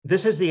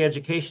This is the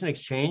Education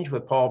Exchange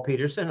with Paul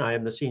Peterson. I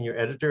am the senior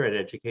editor at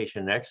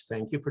Education Next.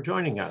 Thank you for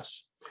joining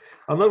us.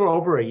 A little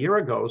over a year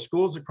ago,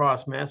 schools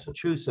across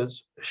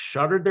Massachusetts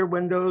shuttered their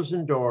windows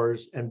and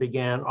doors and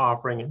began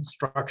offering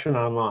instruction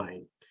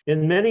online.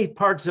 In many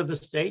parts of the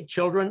state,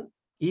 children,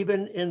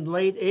 even in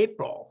late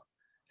April,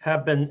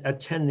 have been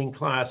attending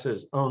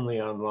classes only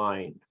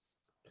online.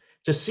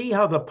 To see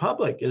how the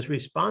public is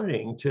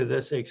responding to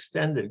this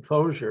extended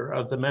closure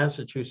of the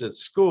Massachusetts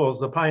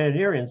schools, the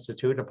Pioneer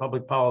Institute, a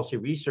public policy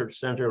research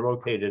center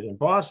located in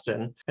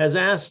Boston, has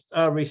asked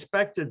a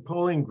respected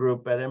polling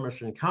group at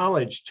Emerson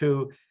College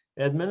to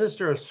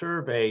administer a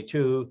survey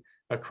to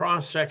a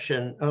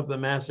cross-section of the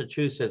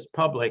Massachusetts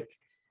public.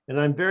 And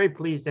I'm very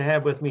pleased to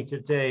have with me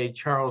today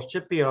Charles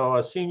Chippio,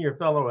 a senior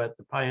fellow at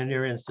the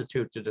Pioneer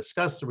Institute, to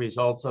discuss the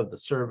results of the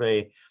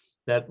survey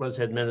that was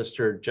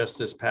administered just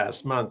this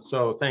past month.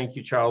 So thank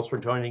you, Charles, for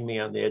joining me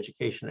on the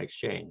Education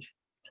Exchange.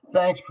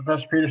 Thanks,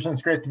 Professor Peterson.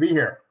 It's great to be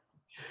here.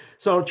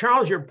 So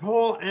Charles, your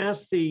poll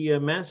asked the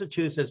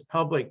Massachusetts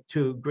public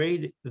to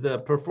grade the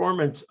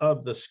performance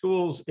of the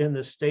schools in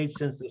the state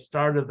since the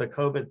start of the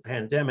COVID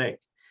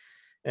pandemic.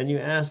 And you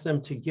asked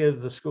them to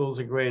give the schools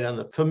a grade on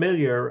the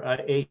familiar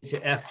A to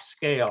F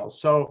scale.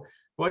 So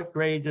what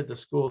grade did the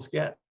schools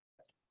get?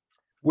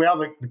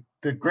 Well,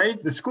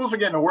 the schools are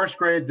getting a worse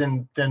grade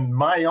than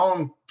my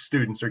own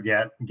students are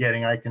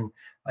getting. I can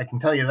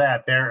tell you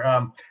that.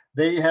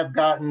 They have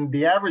gotten,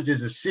 the average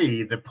is a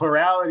C. The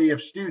plurality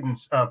of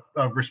students of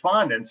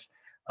respondents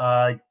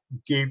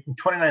gave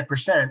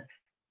 29%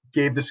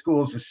 gave the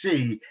schools a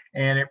C,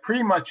 and it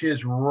pretty much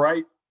is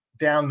right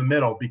down the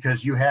middle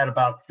because you had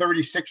about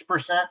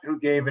 36% who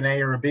gave an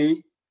A or a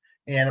B,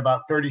 and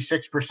about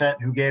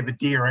 36% who gave a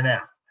D or an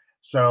F.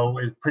 So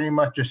it's pretty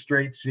much a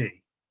straight C.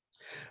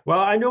 Well,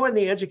 I know in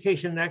the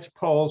Education Next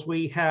polls,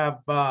 we have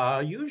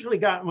usually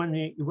gotten,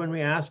 when we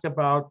ask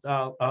about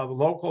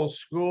local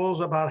schools,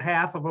 about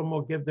half of them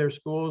will give their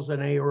schools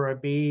an A or a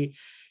B.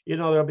 You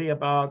know, there'll be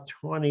about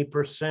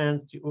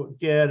 20%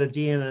 get a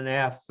D and an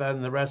F,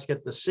 and the rest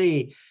get the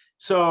C.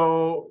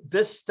 So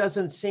this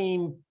doesn't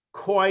seem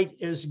quite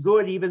as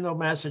good, even though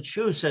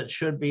Massachusetts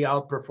should be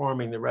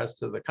outperforming the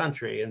rest of the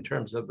country in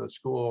terms of the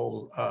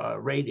school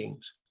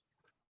ratings.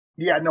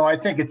 Yeah, no, I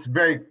think it's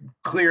very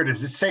clear.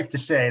 It's safe to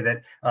say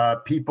that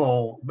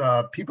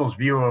people's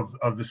view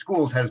of the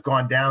schools has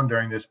gone down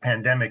during this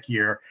pandemic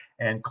year,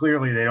 and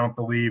clearly they don't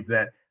believe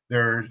that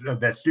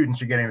that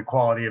students are getting the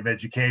quality of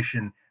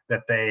education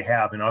that they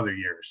have in other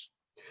years.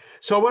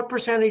 So, what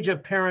percentage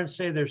of parents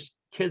say their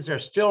kids are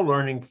still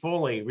learning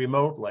fully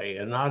remotely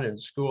and not in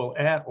school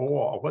at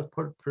all? What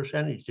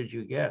percentage did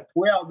you get?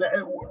 Well,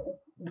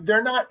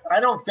 they're not. I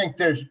don't think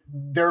there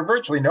are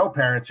virtually no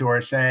parents who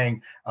are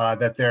saying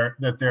that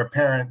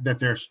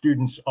their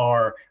students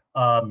are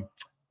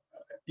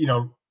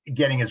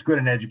getting as good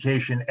an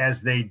education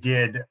as they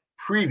did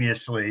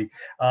previously.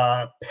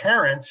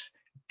 Parents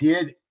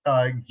did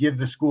give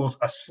the schools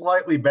a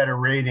slightly better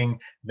rating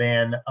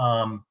than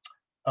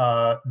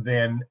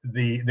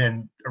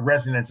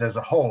residents as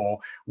a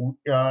whole.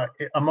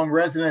 Among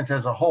residents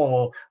as a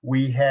whole,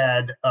 we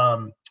had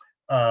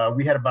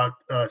about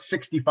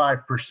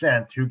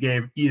 65% who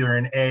gave either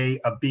an A,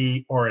 a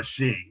B, or a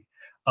C.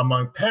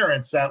 Among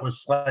parents, that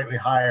was slightly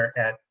higher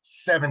at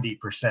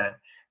 70%.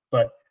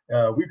 But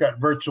we've got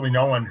virtually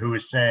no one who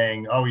is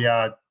saying, "Oh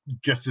yeah,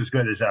 just as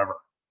good as ever."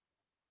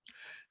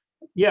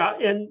 Yeah,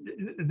 and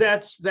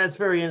that's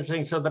very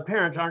interesting. So the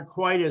parents aren't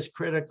quite as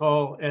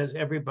critical as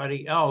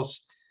everybody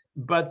else.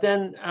 But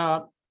then,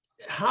 how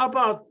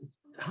about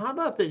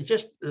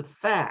the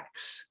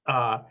facts?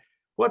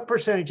 What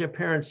percentage of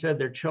parents said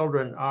their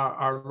children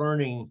are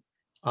learning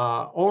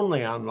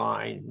only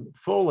online,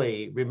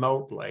 fully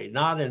remotely,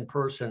 not in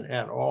person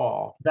at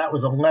all? That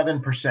was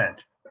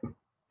 11%.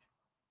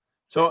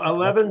 So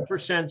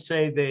 11%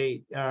 say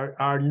they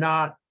are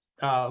not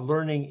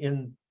learning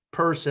in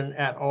person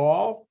at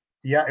all?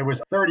 Yeah, it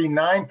was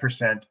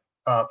 39%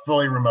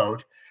 fully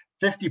remote,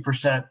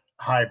 50%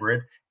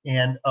 hybrid,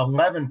 and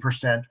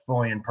 11%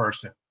 fully in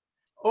person.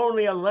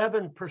 Only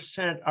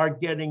 11% are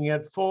getting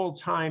it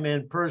full-time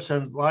in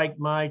person, like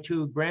my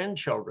two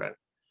grandchildren.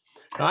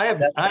 I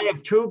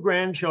have two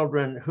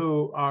grandchildren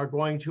who are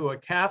going to a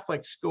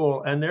Catholic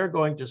school, and they're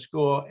going to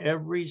school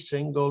every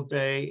single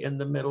day in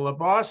the middle of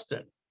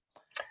Boston.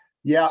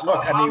 Yeah, so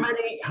look,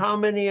 how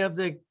many of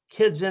the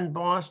kids in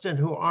Boston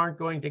who aren't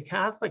going to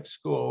Catholic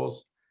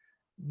schools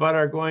but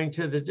are going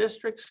to the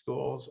district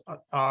schools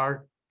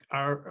are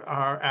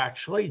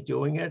actually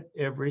doing it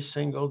every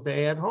single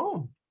day at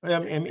home?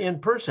 In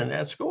person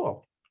at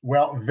school?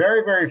 Well,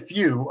 very, very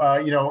few.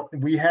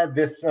 We had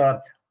this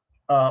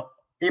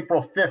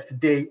April 5th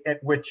date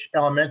at which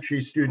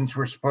elementary students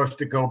were supposed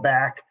to go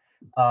back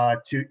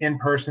to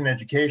in-person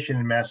education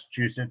in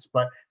Massachusetts,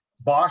 but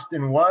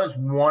Boston was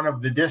one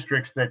of the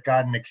districts that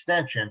got an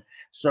extension.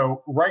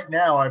 So right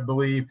now, I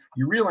believe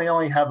you really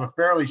only have a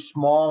fairly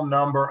small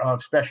number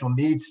of special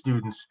needs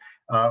students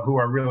who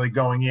are really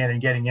going in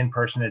and getting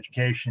in-person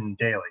education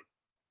daily.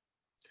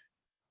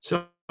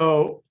 So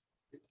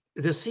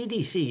the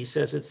CDC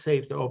says it's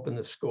safe to open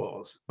the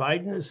schools.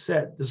 Biden has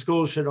said the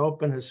schools should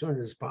open as soon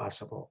as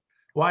possible.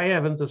 Why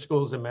haven't the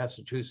schools in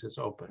Massachusetts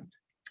opened?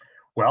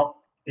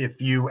 Well,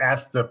 if you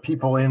ask the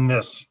people in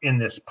this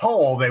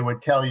poll, they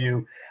would tell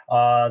you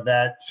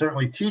that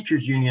certainly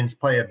teachers unions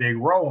play a big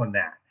role in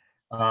that.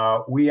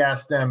 We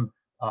asked them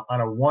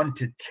on a 1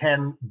 to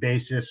 10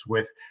 basis,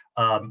 with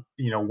 1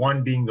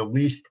 being the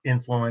least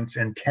influence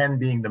and 10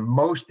 being the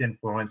most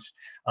influence,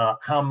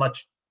 how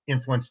much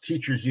influence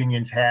teachers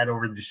unions had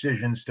over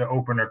decisions to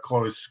open or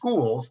close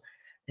schools.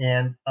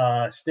 And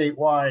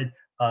statewide,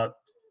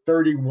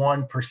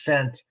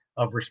 31%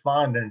 of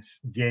respondents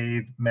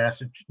gave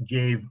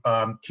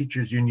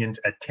teachers unions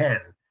a 10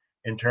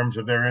 in terms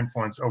of their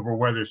influence over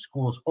whether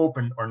schools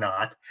open or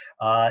not.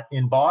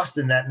 In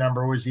Boston, that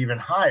number was even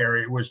higher.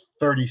 It was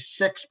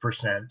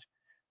 36%.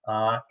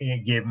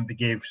 And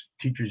gave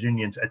teachers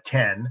unions a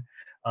 10,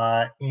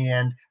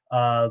 and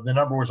the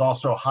number was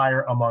also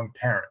higher among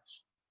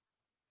parents.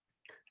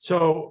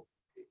 So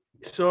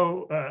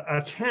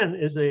a 10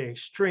 is the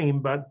extreme,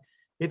 but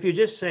if you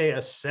just say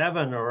a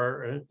 7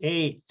 or an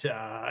 8,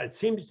 it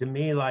seems to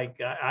me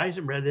like I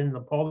read in the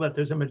poll that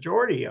there's a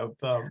majority of.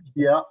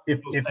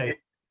 If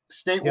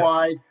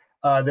statewide,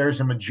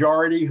 there's a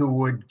majority who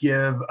would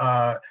give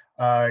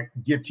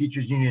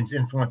teachers unions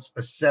influence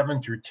a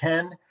 7 through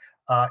 10,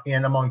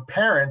 and among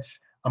parents,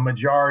 a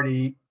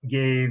majority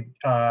gave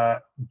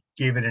it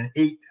an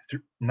 8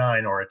 through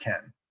 9 or a 10.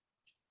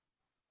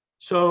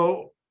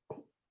 So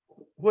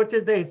what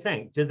did they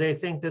think? Did they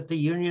think that the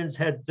unions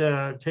had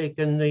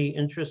taken the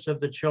interests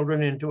of the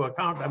children into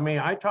account? I mean,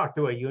 I talked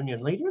to a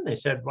union leader and they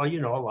said, well,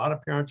 a lot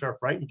of parents are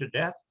frightened to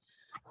death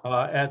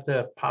at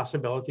the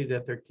possibility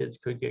that their kids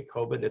could get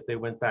COVID if they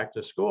went back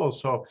to school.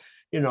 So,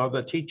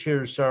 the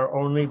teachers are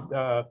only,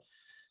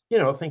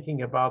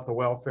 thinking about the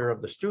welfare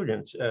of the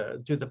students.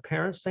 Do the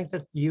parents think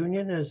that the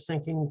union is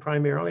thinking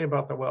primarily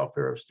about the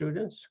welfare of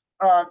students?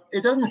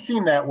 It doesn't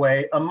seem that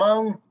way.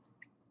 Among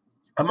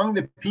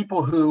the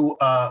people who,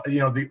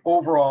 the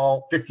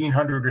overall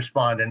 1,500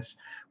 respondents,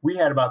 we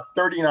had about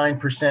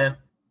 39%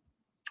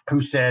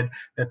 who said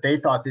that they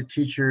thought the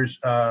teachers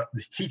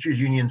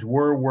unions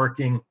were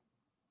working,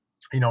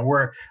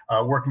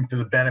 working for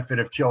the benefit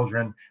of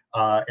children,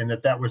 and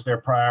that was their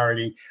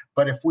priority.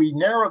 But if we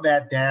narrow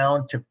that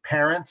down to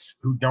parents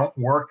who don't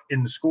work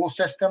in the school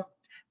system,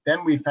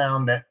 then we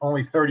found that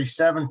only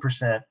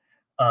 37%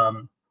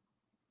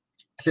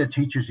 said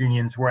teachers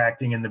unions were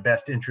acting in the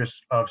best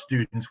interests of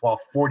students, while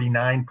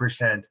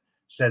 49%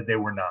 said they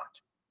were not.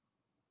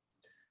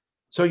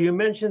 So you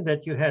mentioned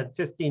that you had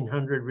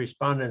 1,500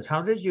 respondents.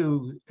 How did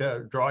you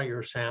draw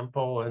your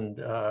sample, and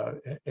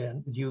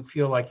do you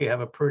feel like you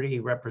have a pretty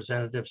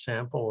representative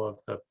sample of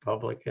the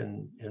public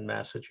in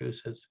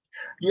Massachusetts?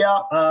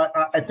 Yeah,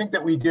 I think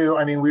that we do.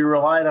 I mean, we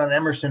relied on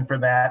Emerson for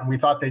that, and we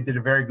thought they did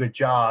a very good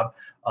job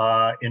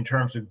in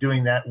terms of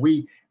doing that.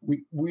 We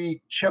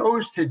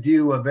chose to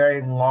do a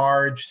very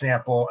large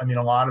sample. I mean,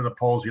 a lot of the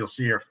polls you'll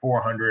see are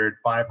 400,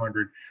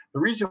 500. The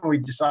reason we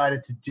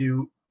decided to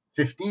do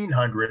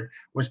 1,500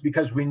 was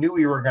because we knew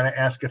we were going to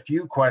ask a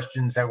few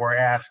questions that were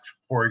asked,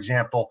 for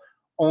example,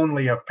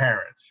 only of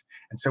parents.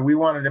 And so we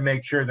wanted to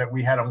make sure that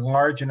we had a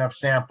large enough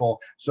sample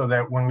so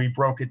that when we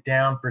broke it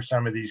down for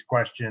some of these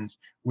questions,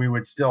 we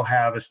would still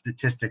have a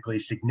statistically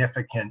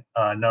significant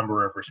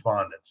number of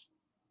respondents.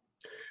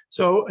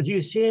 So do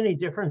you see any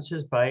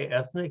differences by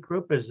ethnic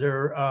group? Is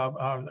there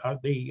are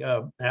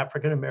the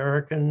African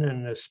American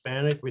and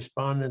Hispanic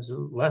respondents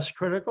less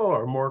critical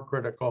or more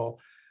critical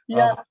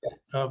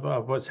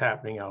of what's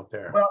happening out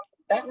there? Well,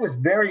 that was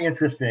very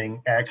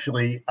interesting,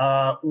 actually.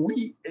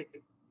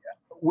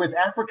 With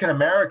African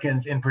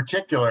Americans in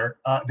particular,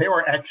 they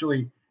were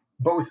actually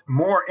both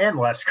more and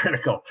less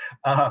critical.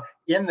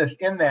 In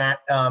that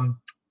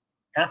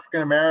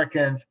African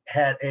Americans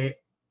had a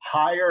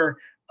higher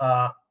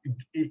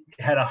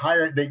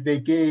they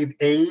gave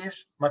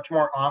A's much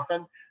more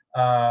often,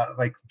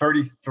 like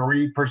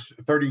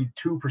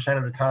 32%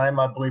 of the time,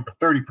 I believe, or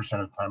 30%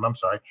 of the time, I'm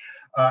sorry.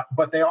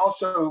 But they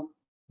also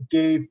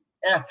gave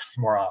F's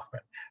more often.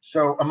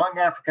 So among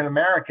African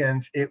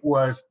Americans, it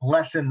was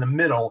less in the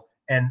middle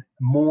and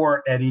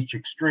more at each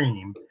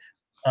extreme.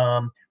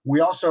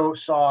 We also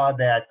saw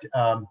that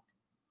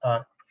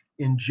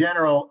in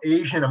general,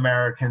 Asian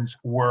Americans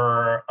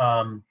were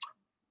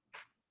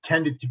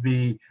tended to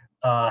be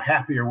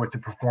happier with the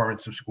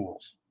performance of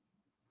schools.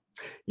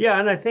 Yeah,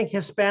 and I think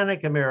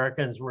Hispanic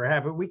Americans were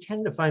happy. We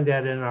tend to find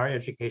that in our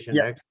Education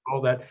Next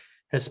poll, that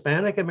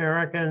Hispanic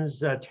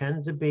Americans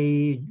tend to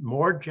be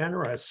more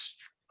generous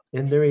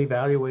in their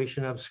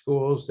evaluation of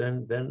schools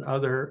than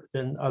other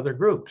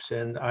groups.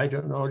 And I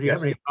don't know, do you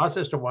have any thoughts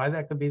as to why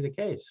that could be the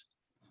case?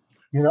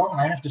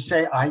 I have to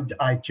say,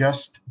 I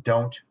just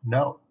don't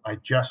know. I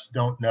just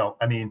don't know.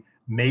 I mean,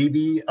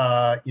 maybe,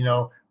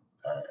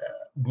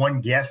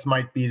 one guess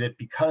might be that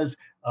because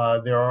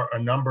there are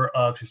a number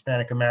of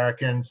Hispanic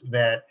Americans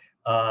that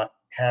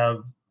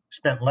have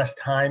spent less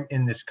time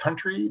in this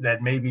country,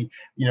 that maybe,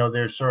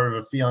 there's sort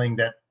of a feeling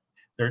that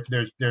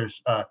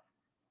there's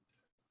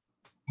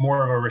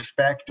more of a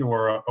respect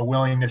or a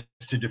willingness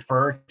to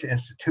defer to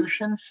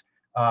institutions.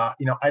 I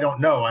don't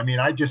know. I mean,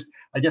 I guess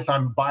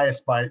I'm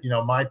biased by,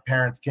 my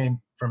parents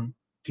came from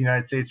the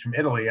United States, from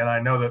Italy. And I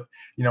know that,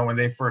 when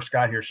they first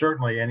got here,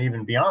 certainly, and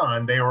even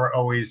beyond, they were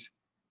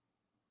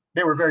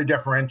very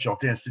deferential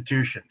to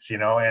institutions,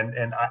 and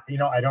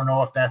I don't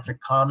know if that's a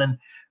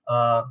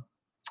uh,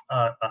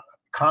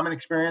 common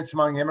experience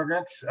among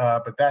immigrants,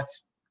 but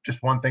that's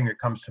just one thing that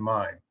comes to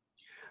mind.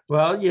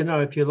 Well,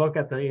 if you look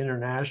at the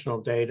international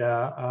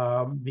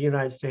data, the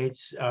United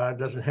States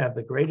doesn't have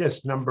the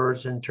greatest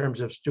numbers in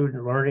terms of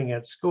student learning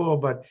at school,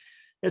 but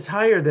it's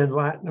higher than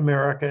Latin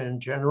America in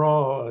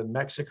general, and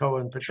Mexico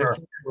in particular,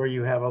 Sure. where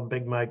you have a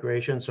big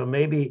migration. So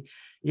maybe,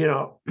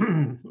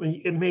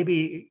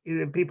 maybe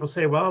people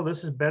say, well,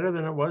 this is better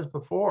than it was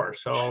before.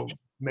 So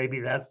maybe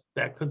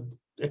it could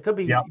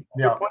be, Yeah.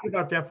 your point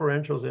about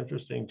deferential is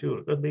interesting too.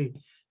 It could be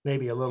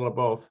maybe a little of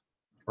both.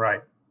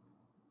 Right.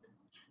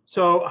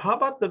 So how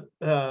about the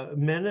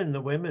men and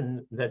the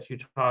women that you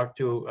talk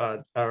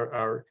to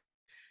are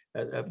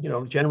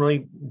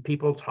generally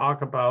people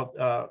talk about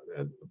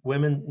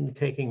women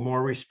taking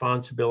more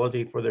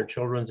responsibility for their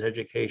children's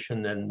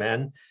education than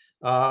men.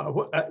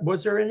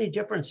 Was there any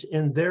difference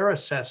in their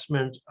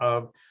assessment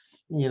of,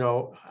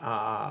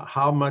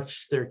 how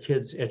much their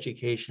kids'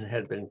 education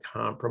had been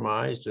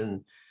compromised,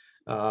 and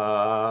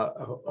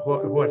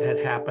what had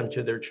happened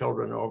to their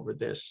children over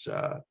this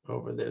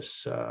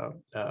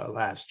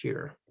last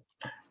year?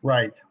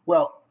 Right.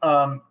 Well,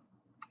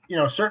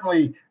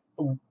 certainly,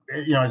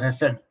 as I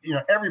said,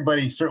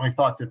 everybody certainly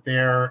thought that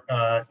their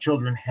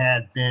children's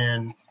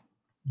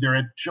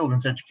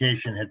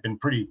education had been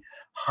pretty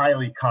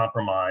highly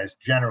compromised,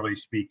 generally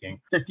speaking.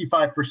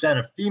 55%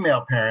 of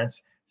female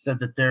parents said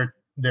that their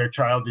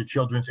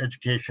children's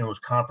education was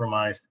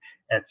compromised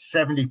at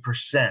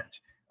 70%,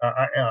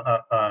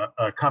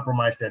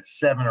 compromised at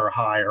 7 or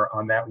higher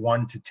on that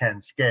 1 to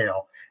 10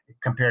 scale,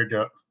 compared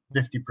to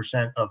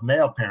 50% of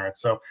male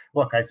parents. So,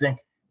 look, I think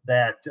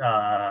that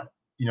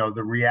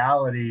the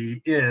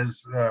reality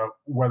is,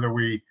 whether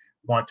we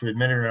want to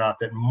admit it or not,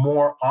 that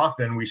more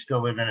often we still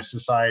live in a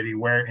society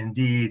where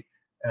indeed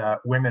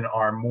women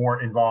are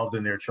more involved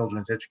in their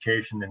children's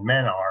education than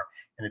men are.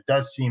 And it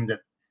does seem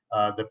that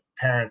the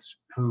parents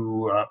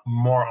who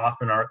more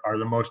often are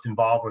the most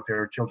involved with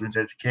their children's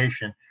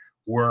education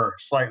were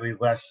slightly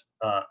less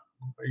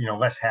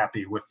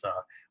happy with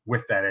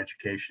that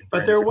education.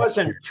 But there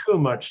wasn't too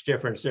much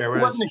difference there.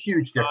 It wasn't a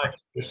huge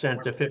difference.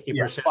 5% to 50%.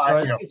 Yeah, So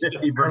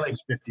 50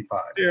 versus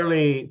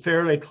 55.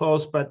 Fairly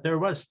close, but there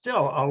was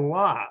still a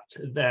lot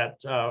that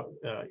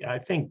I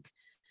think,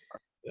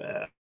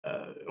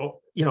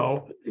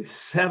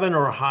 7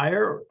 or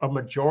higher, a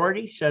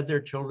majority said their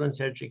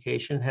children's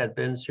education had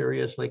been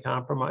seriously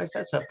compromised.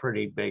 That's a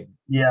pretty big.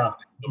 Yeah,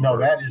 no,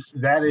 that is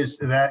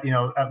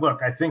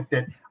look, I think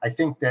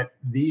that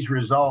these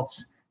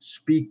results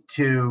speak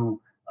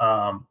to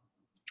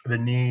the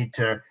need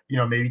to,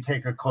 maybe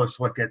take a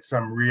close look at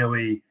some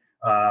really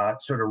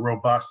sort of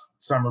robust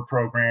summer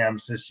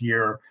programs this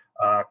year,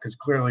 because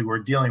clearly we're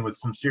dealing with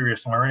some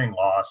serious learning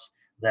loss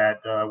that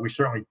we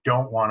certainly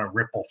don't want to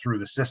ripple through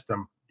the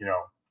system,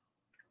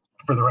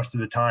 for the rest of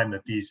the time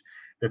that these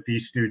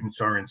students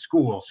are in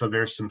school. So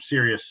there's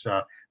there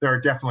are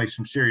definitely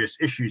some serious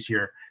issues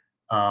here.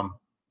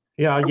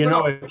 Yeah,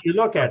 if you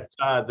look at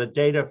the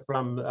data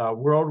from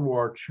World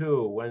War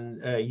II,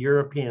 when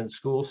European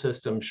school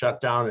systems shut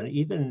down, and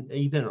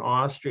even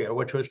Austria,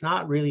 which was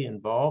not really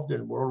involved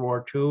in World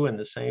War II in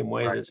the same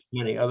way Right. that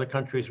many other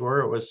countries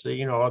were. It was,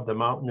 the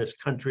mountainous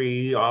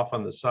country off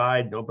on the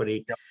side.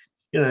 Nobody, Yep.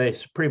 They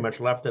pretty much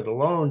left it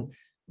alone.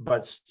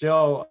 But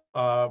still,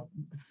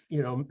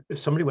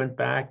 somebody went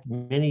back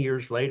many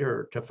years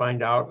later to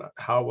find out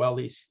how well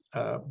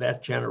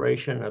that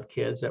generation of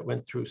kids that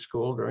went through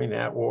school during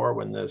that war,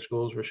 when the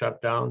schools were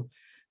shut down,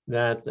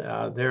 that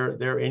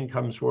their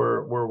incomes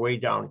were way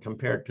down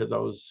compared to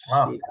those.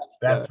 Wow,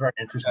 that's very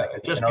interesting.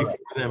 Just before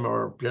them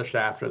or just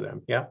after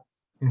them. Yeah.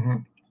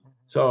 Mm-hmm.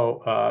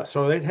 So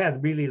it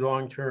had really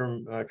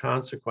long-term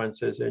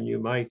consequences, and you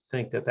might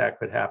think that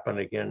could happen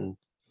again.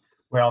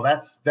 Well,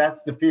 that's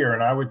the fear,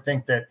 and I would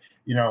think that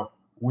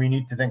we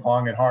need to think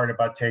long and hard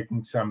about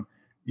taking some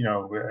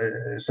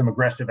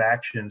aggressive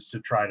actions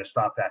to try to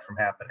stop that from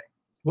happening.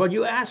 Well,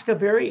 you ask a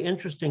very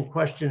interesting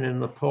question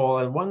in the poll,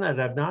 and one that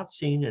I've not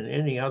seen in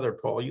any other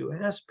poll. You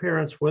ask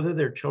parents whether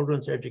their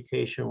children's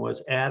education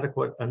was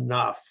adequate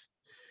enough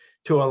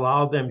to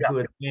allow them to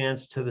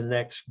advance to the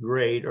next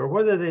grade, or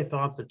whether they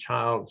thought the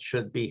child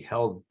should be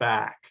held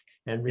back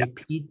and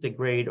repeat the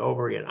grade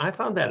over again. I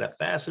found that a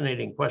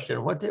fascinating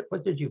question. What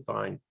did you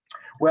find?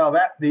 Well,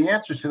 the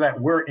answers to that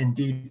were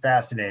indeed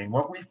fascinating.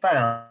 What we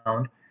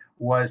found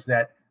was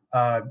that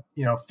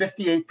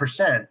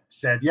 58%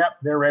 said, yep,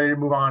 they're ready to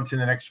move on to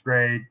the next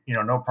grade,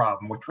 no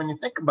problem. Which, when you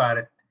think about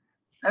it,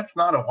 that's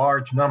not a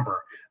large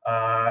number.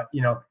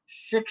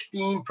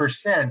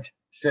 16%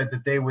 said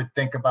that they would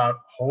think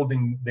about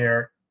holding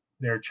their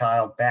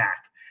child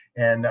back,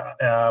 and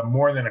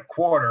more than a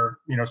quarter,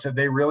 said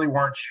they really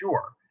weren't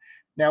sure.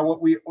 Now,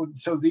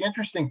 so the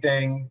interesting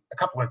thing, a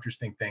couple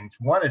interesting things.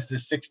 One is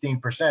this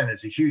 16%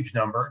 is a huge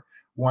number,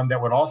 one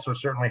that would also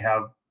certainly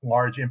have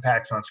large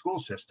impacts on school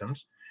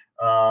systems.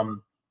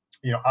 Um,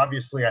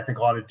 Obviously, I think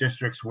a lot of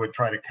districts would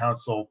try to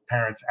counsel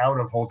parents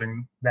out of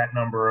holding that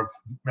number of,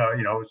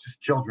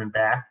 just children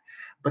back.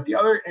 But the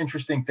other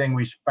interesting thing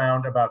we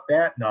found about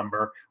that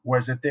number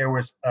was that there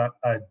was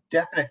a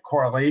definite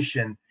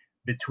correlation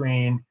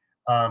between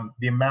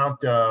the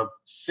amount of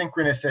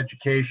synchronous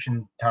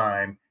education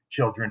time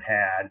children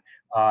had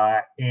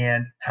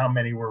and how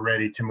many were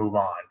ready to move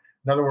on.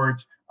 In other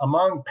words,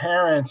 among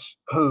parents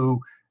who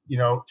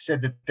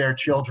said that their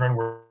children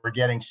were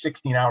getting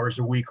 16 hours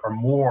a week or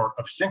more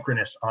of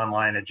synchronous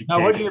online education.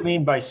 Now, what do you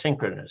mean by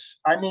synchronous?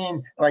 I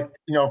mean, like,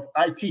 if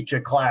I teach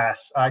a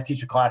class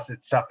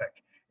at Suffolk,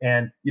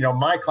 and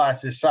my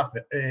class is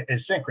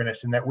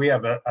synchronous in that we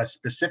have a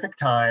specific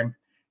time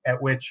at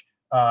which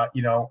I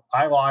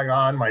log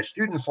on, my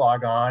students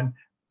log on,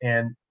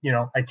 and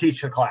I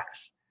teach the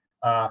class.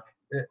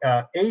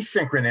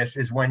 Asynchronous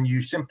is when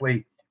you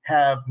simply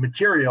have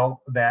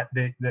material that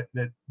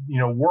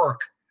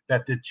work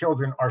that the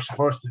children are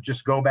supposed to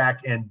just go back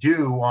and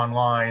do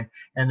online,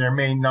 and there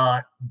may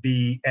not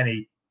be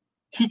any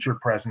teacher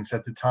presence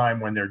at the time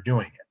when they're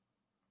doing it.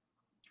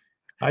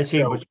 I see.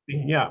 So,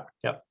 yeah.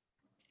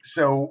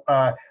 So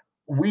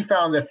we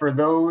found that for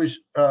those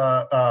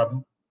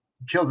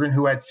children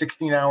who had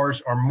 16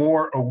 hours or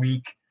more a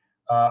week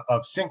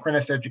of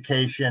synchronous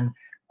education,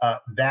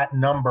 that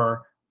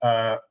number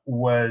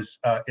was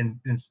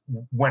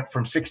went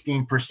from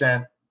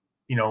 16%,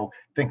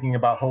 thinking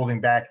about holding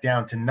back,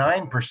 down to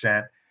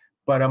 9%.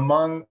 But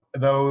among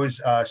those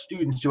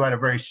students who had a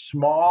very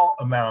small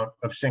amount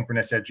of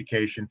synchronous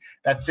education,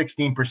 that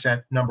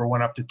 16% number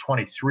went up to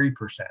 23%.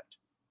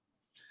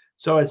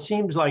 So it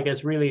seems like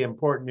it's really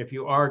important, if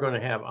you are going to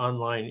have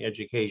online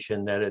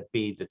education, that it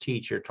be the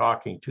teacher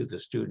talking to the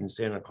students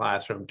in a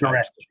classroom.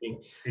 Correct.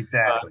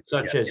 Exactly.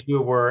 Such as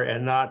you were,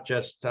 and not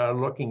just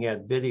looking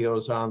at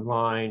videos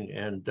online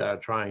and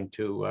trying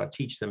to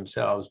teach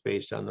themselves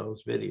based on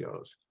those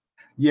videos.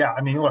 Yeah,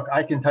 I mean, look,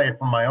 I can tell you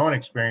from my own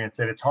experience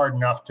that it's hard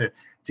enough to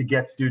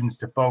get students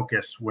to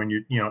focus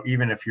when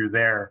even if you're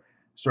there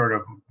sort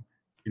of,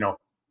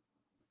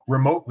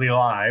 remotely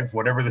live,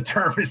 whatever the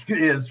term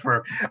is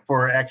for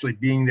actually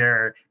being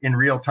there in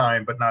real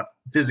time, but not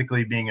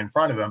physically being in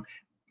front of them.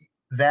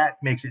 That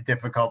makes it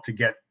difficult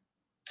to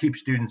keep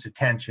students'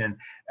 attention.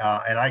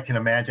 And I can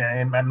imagine,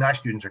 and my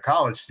students are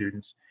college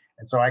students,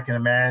 and so I can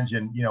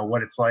imagine,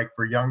 what it's like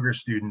for younger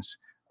students,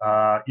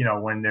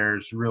 when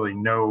there's really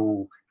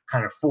no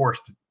kind of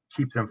force to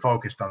keep them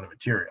focused on the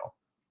material.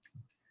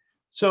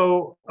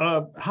 So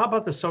how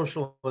about the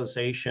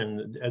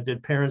socialization?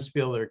 Did parents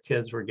feel their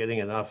kids were getting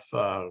enough,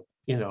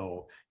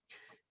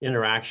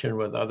 interaction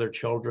with other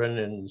children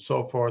and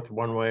so forth,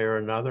 one way or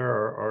another,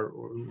 or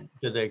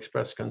did they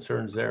express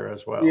concerns there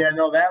as well? Yeah,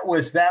 no, that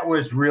was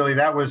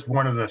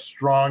one of the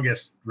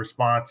strongest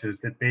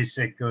responses, that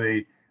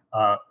basically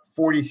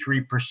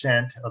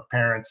 43% of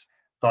parents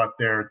thought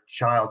their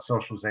child's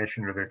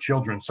socialization or their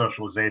children's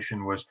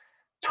socialization was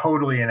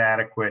totally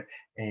inadequate,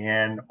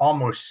 and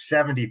almost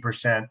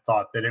 70%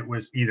 thought that it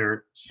was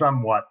either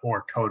somewhat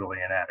or totally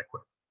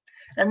inadequate.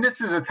 And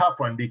this is a tough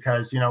one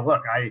because,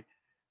 look,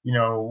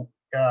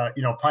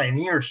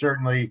 Pioneer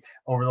certainly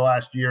over the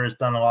last year has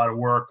done a lot of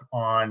work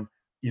on,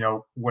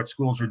 what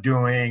schools are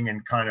doing,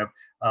 and kind of,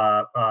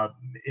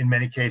 in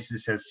many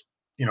cases has,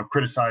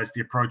 criticized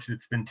the approach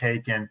that's been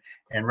taken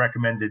and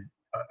recommended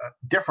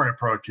different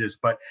approaches.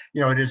 But,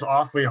 it is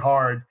awfully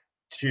hard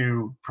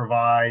to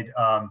provide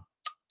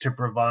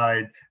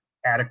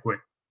adequate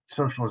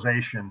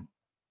socialization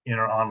in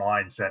our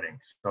online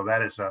settings. So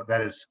that is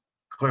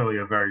clearly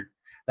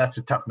that's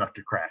a tough nut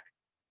to crack.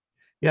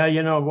 Yeah,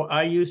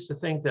 I used to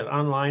think that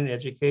online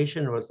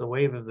education was the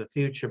wave of the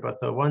future, but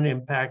the one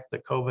impact the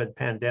COVID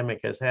pandemic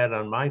has had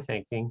on my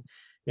thinking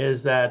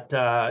is that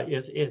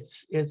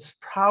it's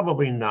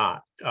probably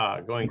not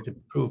going to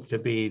prove to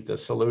be the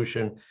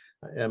solution.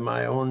 In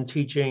my own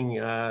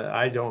teaching,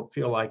 I don't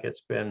feel like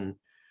it's been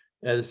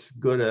as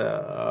good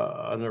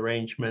an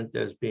arrangement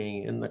as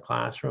being in the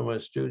classroom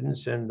with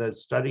students, and the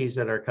studies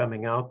that are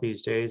coming out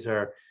these days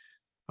are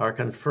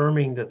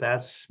confirming that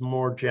that's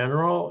more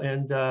general.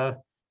 And I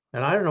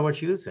don't know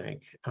what you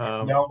think.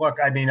 No, look,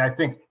 I mean, I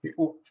think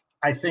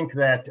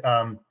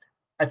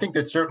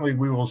that certainly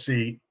we will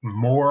see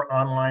more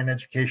online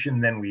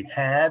education than we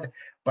had,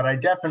 but I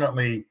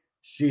definitely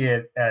see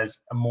it as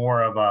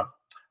more of a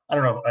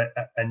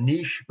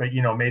niche, but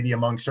maybe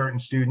among certain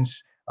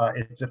students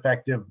it's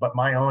effective. But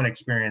my own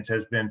experience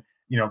has been,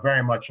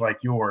 very much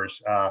like yours.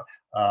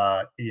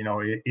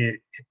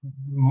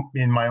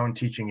 In my own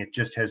teaching, it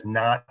just has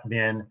not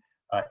been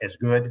as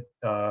good,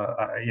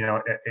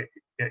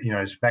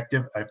 as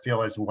effective, I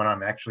feel, as when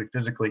I'm actually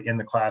physically in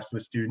the class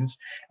with students.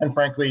 And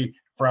frankly,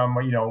 from,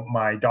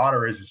 my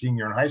daughter is a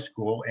senior in high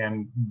school,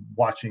 and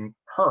watching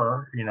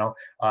her,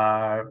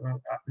 I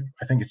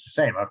think it's the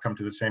same. I've come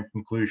to the same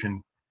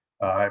conclusion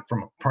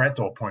from a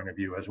parental point of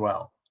view as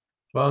well.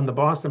 Well, in the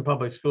Boston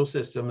public school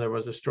system, there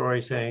was a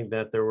story saying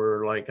that there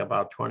were like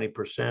about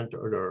 20%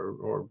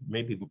 or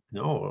maybe,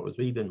 no, it was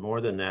even more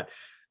than that,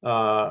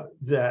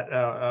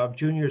 of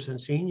juniors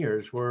and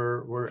seniors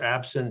were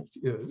absent,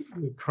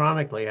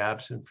 chronically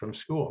absent from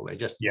school. They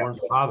just Yes.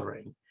 weren't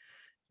bothering.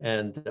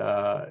 And,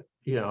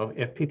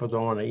 if people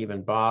don't want to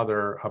even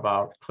bother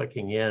about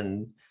clicking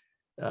in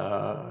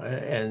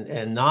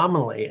and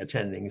nominally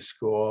attending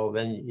school,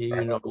 then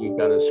you've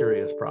got a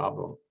serious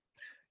problem.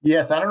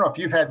 Yes, I don't know if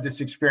you've had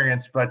this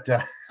experience, but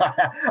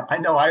I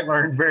know I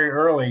learned very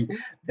early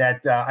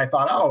that I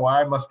thought, oh,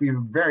 I must be a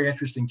very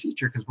interesting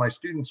teacher because my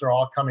students are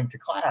all coming to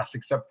class,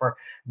 except for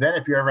then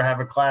if you ever have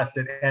a class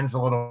that ends a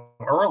little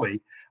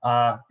early,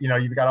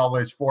 you've got all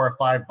those 4 or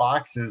 5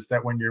 boxes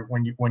that when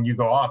you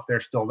go off, they're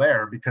still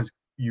there because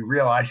you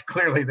realize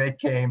clearly they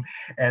came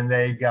and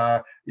they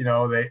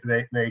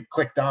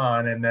clicked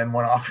on and then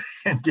went off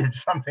and did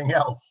something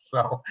else.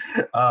 So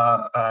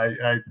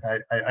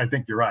I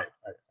think you're right.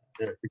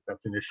 I think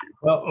that's an issue.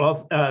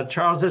 Well,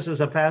 Charles, this is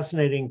a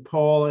fascinating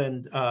poll,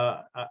 and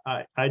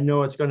I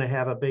know it's going to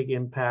have a big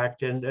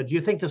impact. And do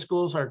you think the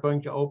schools are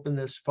going to open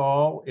this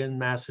fall in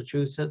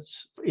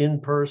Massachusetts,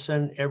 in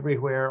person,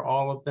 everywhere,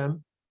 all of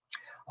them?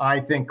 I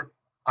think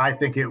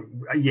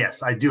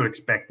yes, I do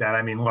expect that.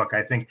 I mean, look,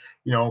 I think,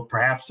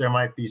 perhaps there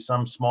might be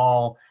some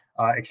small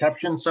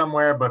exception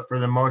somewhere, but for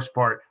the most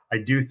part, I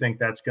do think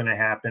that's going to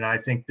happen. I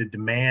think the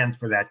demand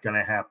for that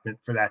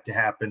to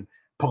happen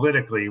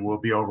politically will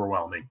be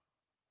overwhelming.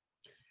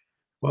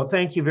 Well,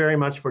 thank you very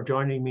much for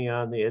joining me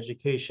on the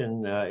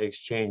Education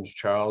Exchange,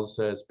 Charles.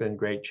 It's been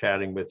great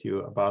chatting with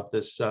you about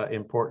this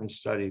important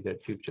study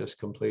that you've just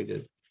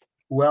completed.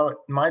 Well,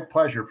 my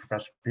pleasure,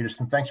 Professor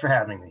Peterson. Thanks for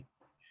having me.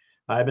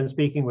 I've been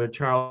speaking with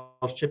Charles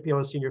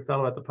Chipiello, Senior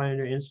Fellow at the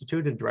Pioneer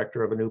Institute and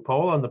Director of a new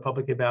poll on the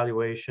public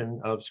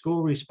evaluation of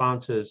school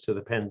responses to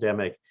the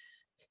pandemic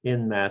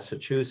in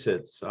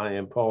Massachusetts. I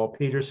am Paul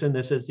Peterson.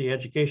 This is the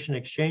Education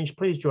Exchange.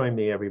 Please join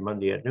me every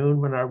Monday at noon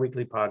when our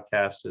weekly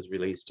podcast is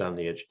released on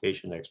the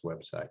Education Next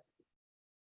website.